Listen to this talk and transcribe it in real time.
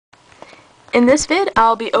In this vid,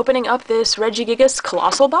 I'll be opening up this Regigigas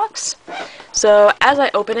Colossal box. So as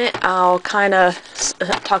I open it, I'll kind of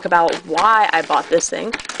talk about why I bought this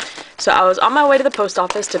thing. So I was on my way to the post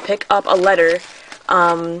office to pick up a letter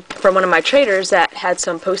from one of my traders that had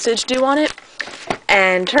some postage due on it.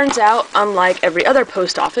 And turns out, unlike every other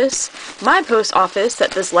post office, my post office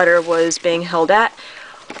that this letter was being held at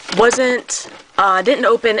didn't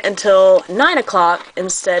open until 9 o'clock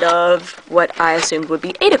instead of what I assumed would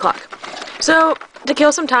be 8 o'clock. So, to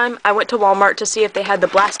kill some time, I went to Walmart to see if they had the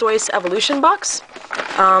Blastoise Evolution box.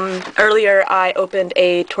 Earlier I opened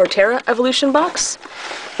a Torterra Evolution box,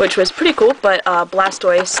 which was pretty cool, but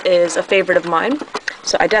Blastoise is a favorite of mine,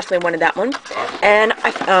 so I definitely wanted that one. And I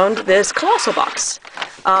found this Colossal box.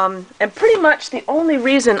 And pretty much the only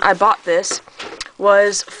reason I bought this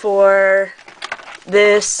was for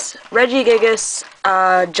this Regigigas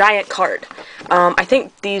giant card. I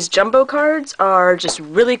think these jumbo cards are just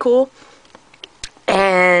really cool.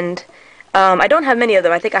 And I don't have many of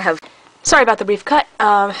them. I think I have... Sorry about the brief cut.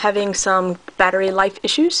 Having some battery life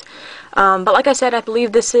issues. But like I said, I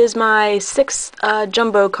believe this is my 6th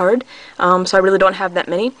jumbo card. So I really don't have that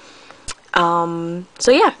many.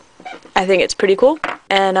 So yeah, I think it's pretty cool.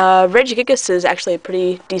 And Regigigas is actually a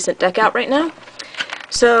pretty decent deck out right now.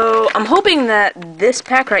 So I'm hoping that this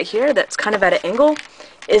pack right here, that's kind of at an angle,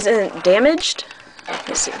 isn't damaged.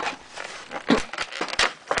 Let's see.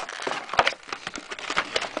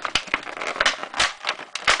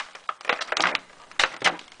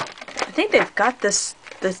 I think they've got the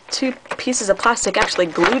two pieces of plastic actually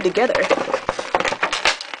glued together.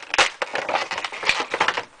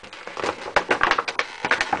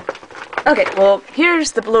 Okay, well,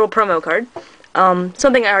 here's the little promo card.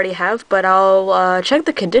 Something I already have, but I'll check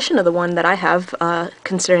the condition of the one that I have,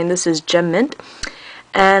 considering this is Gem Mint,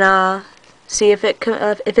 and see if it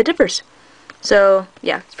differs. So,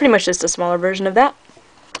 yeah, it's pretty much just a smaller version of that.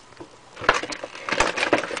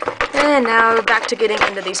 And now back to getting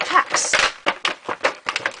into these packs.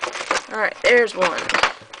 Alright, there's 1,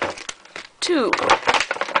 2.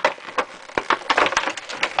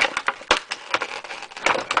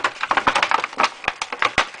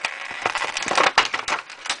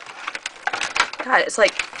 God, it's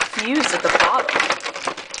like fused at the bottom.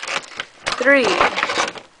 3,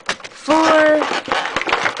 4.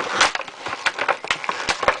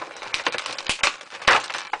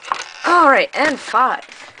 Alright, and 5.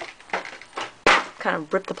 Kind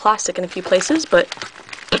of ripped the plastic in a few places, but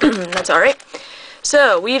that's alright.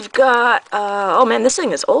 So, we've got, oh man, this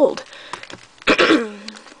thing is old.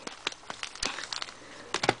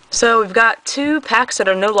 So, we've got 2 packs that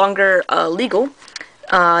are no longer legal.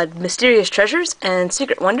 Mysterious Treasures and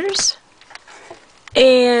Secret Wonders.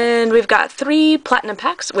 And we've got 3 Platinum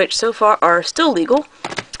packs, which so far are still legal.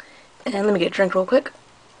 And let me get a drink real quick.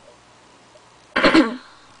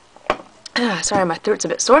 Sorry, my throat's a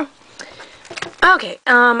bit sore. Okay,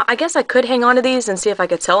 I guess I could hang on to these and see if I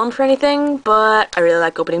could sell them for anything, but I really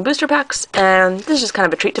like opening booster packs, and this is just kind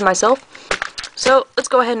of a treat to myself. So, let's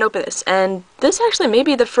go ahead and open this. And this actually may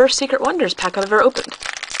be the first Secret Wonders pack I've ever opened.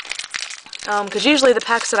 Because usually the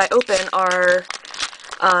packs that I open are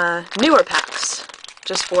newer packs,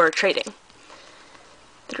 just for trading.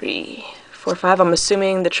 3, 4, 5. I'm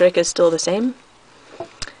assuming the trick is still the same.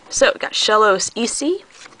 So, we got Shellos EC,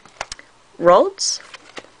 Ralts,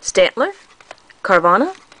 Stantler,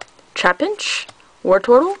 Carvana, Trapinch,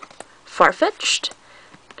 Wartortle, Farfetch'd,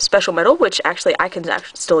 Special Metal, which actually I can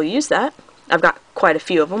still use that. I've got quite a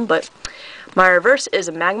few of them, but my reverse is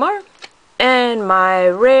a Magmar, and my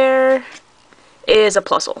rare is a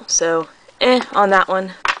Plusle, so on that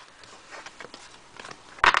one.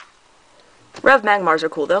 Rev Magmars are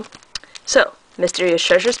cool though. So, Mysterious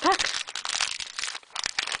Treasures pack.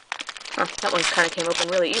 Oh, that one kind of came open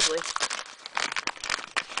really easily.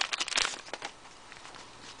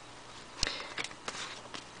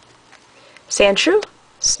 Sandshrew,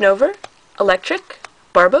 Snover, Electric,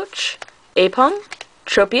 Barboach, Aipom,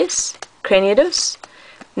 Tropius, Cranidos,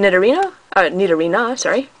 Nidorina,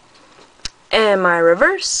 sorry. And my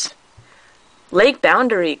reverse, Lake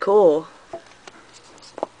Boundary, cool.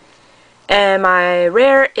 And my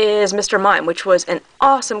rare is Mr. Mime, which was an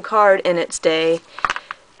awesome card in its day.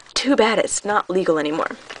 Too bad it's not legal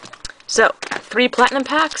anymore. So, 3 Platinum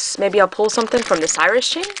packs. Maybe I'll pull something from the Cyrus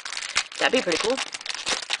chain. That'd be pretty cool.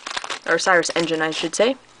 Or Cyrus engine, I should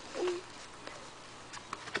say.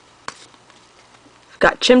 I've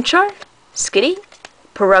got Chimchar, Skitty,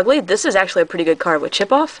 Perugly. This is actually a pretty good card with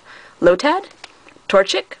chip off. Lotad,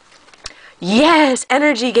 Torchic. Yes!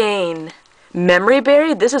 Energy Gain! Memory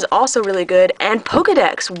Berry, this is also really good, and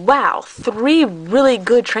Pokedex, wow, 3 really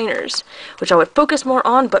good trainers, which I would focus more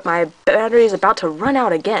on, but my battery is about to run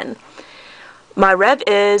out again. My rev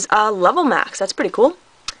is level max, that's pretty cool,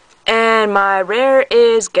 and my rare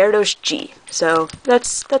is Gyarados G, so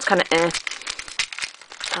that's kind of eh.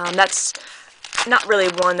 That's not really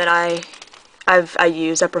one that I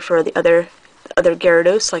use. I prefer the other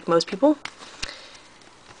Gyarados, like most people.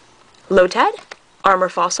 Lotad, Armor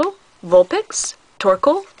Fossil, Vulpix,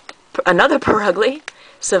 Torkoal, another Purugly,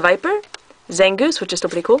 Seviper, Zangoose, which is still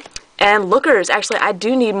pretty cool, and Lookers. Actually, I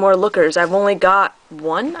do need more Lookers. I've only got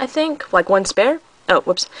one, I think, like one spare. Oh,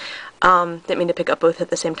 whoops. Didn't mean to pick up both at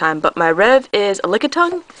the same time, but my rev is a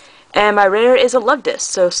Lickitung, and my rare is a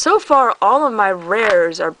Lugdus. So far, all of my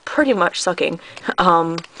rares are pretty much sucking.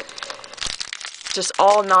 Just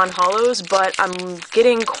all non-hollows, but I'm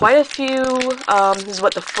getting quite a few. This is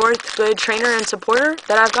what, the 4th good trainer and supporter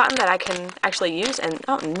that I've gotten that I can actually use, and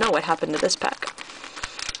I don't know what happened to this pack.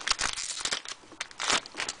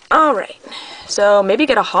 Alright, so maybe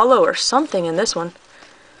get a hollow or something in this one.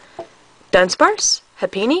 Dunsparce,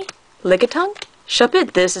 Happiny, Lickitung,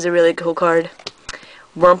 Shuppet, this is a really cool card.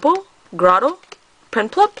 Wurmple, Grottle,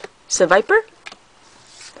 Prinplup, Seviper,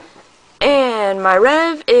 and my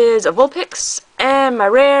rev is a Vulpix, and my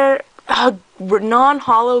rare,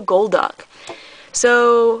 non-hollow Golduck.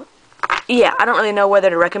 So, yeah, I don't really know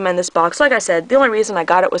whether to recommend this box. Like I said, the only reason I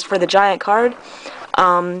got it was for the giant card.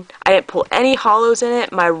 I didn't pull any hollows in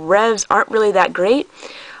it. My revs aren't really that great.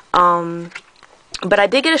 But I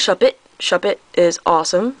did get a Shuppet. Shuppet is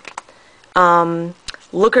awesome.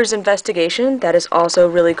 Looker's Investigation, that is also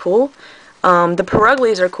really cool. The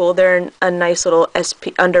Puruglies are cool. They're a nice little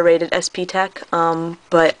underrated SP tech,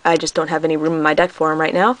 but I just don't have any room in my deck for them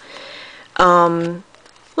right now.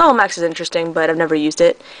 Level Max is interesting, but I've never used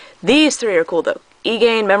it. These 3 are cool, though.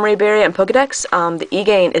 E-Gain, Memory Berry, and Pokedex. The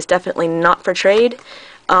E-Gain is definitely not for trade.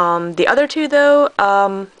 The other 2, though,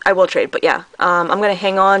 I will trade, but yeah. I'm going to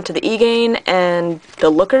hang on to the E-Gain and the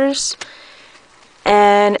Lookers.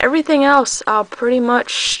 And everything else, I'll pretty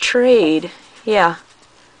much trade. Yeah.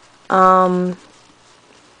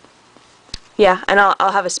 Yeah, and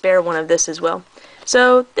I'll have a spare one of this as well.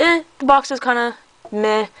 So, the box is kind of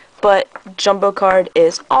meh, but Jumbo card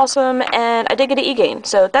is awesome, and I did get an E-Gain,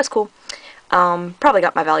 so that's cool. Probably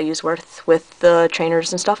got my values worth with the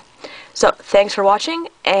trainers and stuff. So, thanks for watching,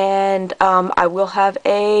 and I will have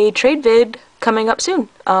a trade vid coming up soon,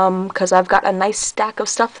 because I've got a nice stack of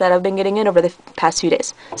stuff that I've been getting in over the past few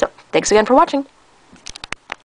days. So, thanks again for watching.